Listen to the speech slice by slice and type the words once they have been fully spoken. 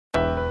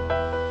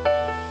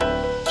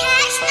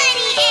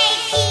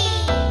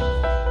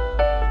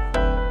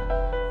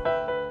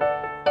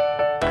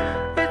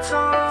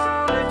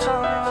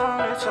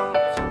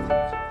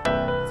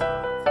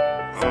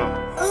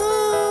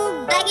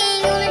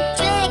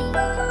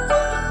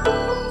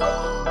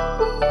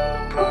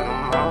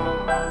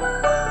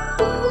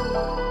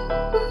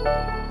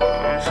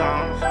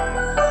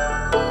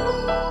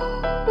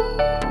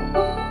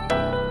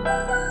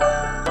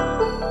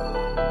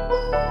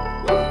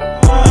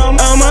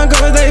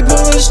they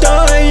pushed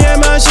on, yeah,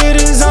 my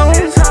shit is on.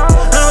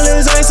 All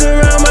this ice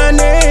around my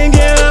neck,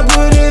 yeah, I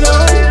put it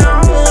on.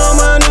 All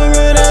my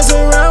niggas that's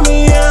around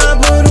me, yeah, I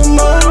put them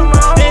on.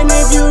 And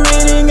if you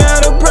really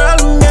got a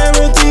problem,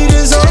 guarantee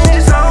this on.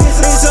 It's on,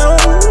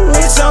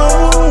 it's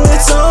on,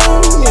 it's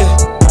on, yeah.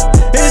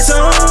 It's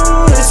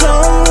on, it's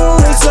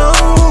on, it's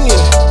on,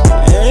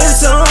 yeah.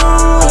 It's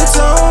on, it's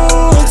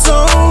on, it's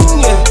on,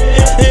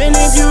 yeah. And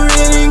if you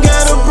really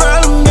got a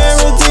problem,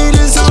 guarantee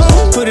this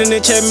on. Put in the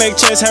chest, make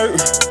chest hurt.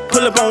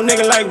 Pull up on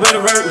nigga like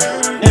better work.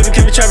 Every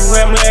keep it trapping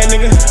where I'm lad,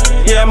 nigga.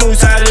 Yeah, I move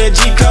side of that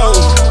G code.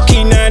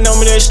 Key 9 on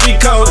me, that street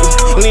code.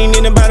 Lean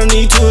in the bottom,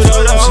 need two of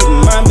those.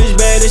 My bitch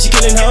bad that she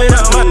killing hoes.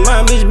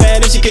 My bitch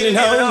bad that she killing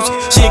hoes.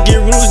 Shit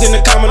get bruised in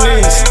the common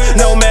lens.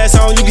 No mask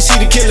on, you can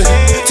see the killer.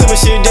 Took my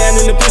shit down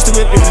in the pistol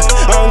whip.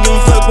 I don't give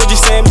a fuck what you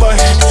saying, boy.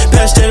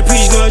 Pass that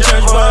preach, going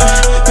church, boy.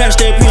 Pass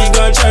that preach,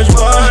 going church,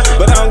 boy.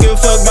 But I don't give a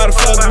fuck about the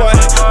fuck, boy.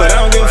 But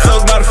I don't give a fuck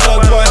about the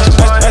fuck, boy.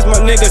 That's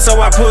my nigga, so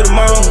I put him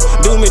on.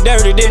 Do me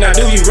dirty, then I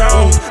do you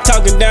wrong.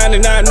 Talking down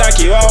and not knock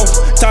you off.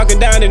 Talking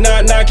down and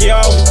not knock you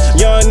off.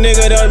 Young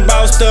nigga done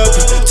bossed up.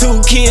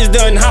 2 kids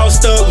done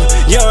housed up.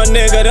 Young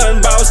nigga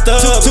done bossed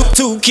up.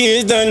 Two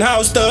kids done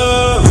housed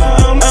up.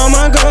 All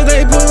my girls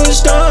they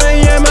pushed on,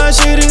 yeah, my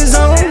shit is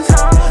on.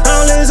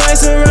 All this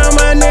ice around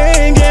my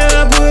neck,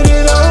 yeah, I put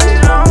it on.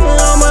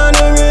 All my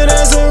niggas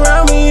that's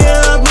around me,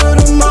 yeah, I put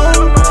them on.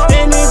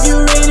 And if you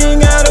really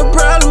got a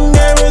problem,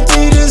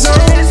 guarantee this on.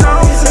 It's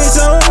on,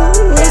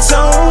 it's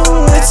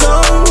on, it's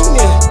on,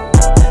 yeah.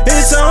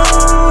 It's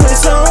on,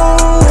 it's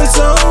on, it's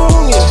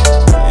on, yeah.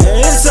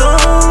 It's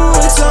on,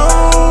 it's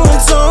on,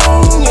 it's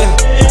on,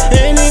 yeah.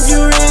 And if you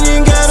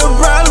really got a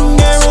problem,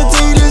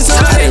 guarantee this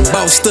on. I done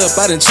bossed up,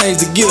 I done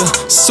changed the gear.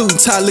 Suit and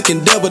tie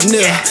looking double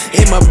near.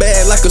 In my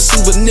bag like a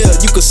souvenir.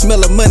 You can smell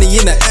the money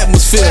in the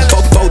atmosphere.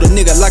 Fold a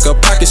nigga like a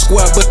pocket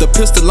squad, but the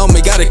pistol on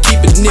me gotta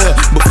keep it near.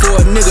 Before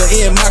a nigga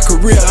end my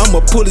career, I'ma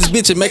pull this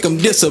bitch and make him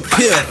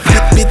disappear.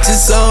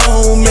 Bitches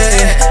on me,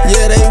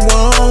 yeah they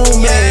want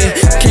me.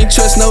 Can't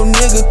trust no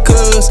nigga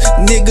cause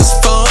niggas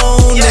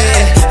phony.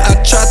 I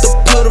tried to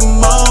put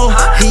him on,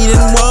 he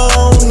didn't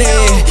want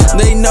it.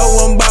 They know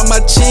I'm by my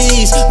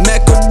cheese,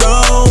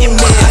 macaroni.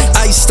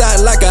 Iced out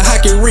like a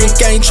hockey rink,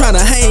 ain't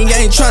tryna hang,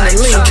 ain't tryna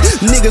link.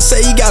 Nigga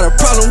say he got a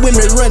problem with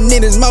me running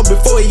in his mouth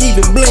before he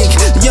even blink.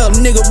 Young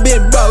nigga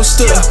been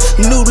bossed up,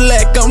 new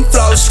lack I'm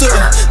flossed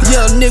up.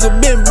 Young nigga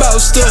been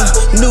bossed up,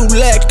 new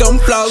lack I'm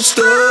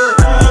flossed up.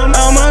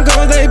 All my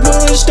girls they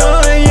pushed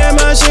on, yeah,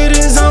 my shit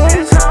is on.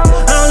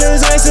 All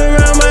this ice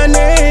around my